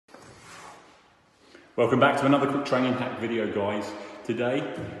Welcome back to another quick training hack video, guys. Today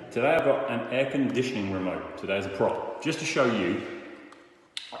I've got an air conditioning remote. Today as a prop, just to show you.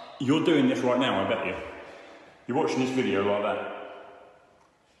 You're doing this right now, I bet you. You're watching this video like that.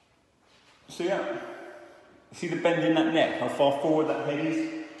 See that? See the bend in that neck? How far forward that head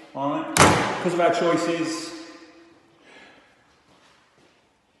is? All right. Because of our choices,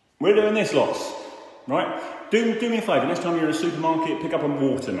 we're doing this, lots. Right? Do me a favour, next time you're in a supermarket, pick up a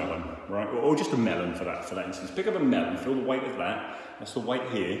watermelon, right? Or just a melon for that instance. Pick up a melon, feel the weight of that. That's the weight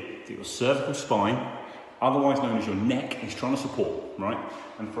here. To your cervical spine, otherwise known as your neck, is trying to support, right?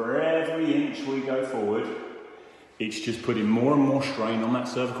 And for every inch we go forward, it's just putting more and more strain on that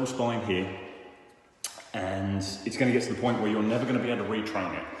cervical spine here. And it's going to get to the point where you're never going to be able to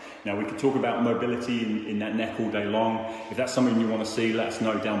retrain it. Now, we could talk about mobility in that neck all day long. If that's something you want to see, let us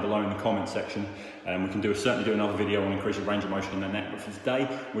know down below in the comment section. We can certainly do another video on increasing range of motion in the neck. But for today,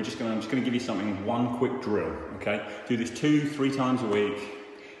 I'm just going to give you something, one quick drill, okay? Do this 2-3 times a week.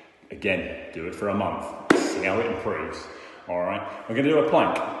 Again, do it for a month. See how it improves, all right? We're going to do a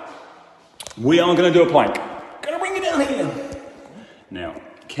plank. We are going to do a plank. Going to bring it down here. Now,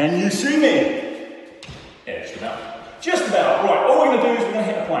 can you see me? Yeah, just about. Just about. Right, all we're going to do is we're going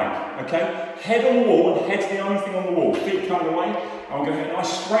to hit a plank, okay? Head on the wall, and head's the only thing on the wall. Feet coming away. And we're going to hit a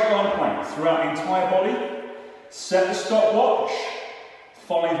nice straight line plank throughout the entire body. Set the stopwatch,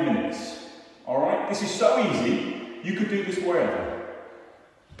 5 minutes. All right? This is so easy, you could do this wherever.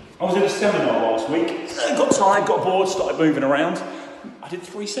 I was at a seminar last week. I got tired, got bored, started moving around. I did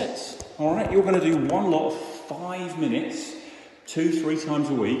 3 sets. All right? You're going to do one lot of 5 minutes, 2-3 times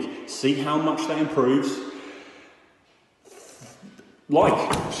a week. See how much that improves. Like,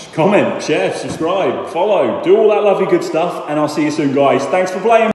 comment, share, subscribe, follow, do all that lovely good stuff, and I'll see you soon, guys. Thanks for playing.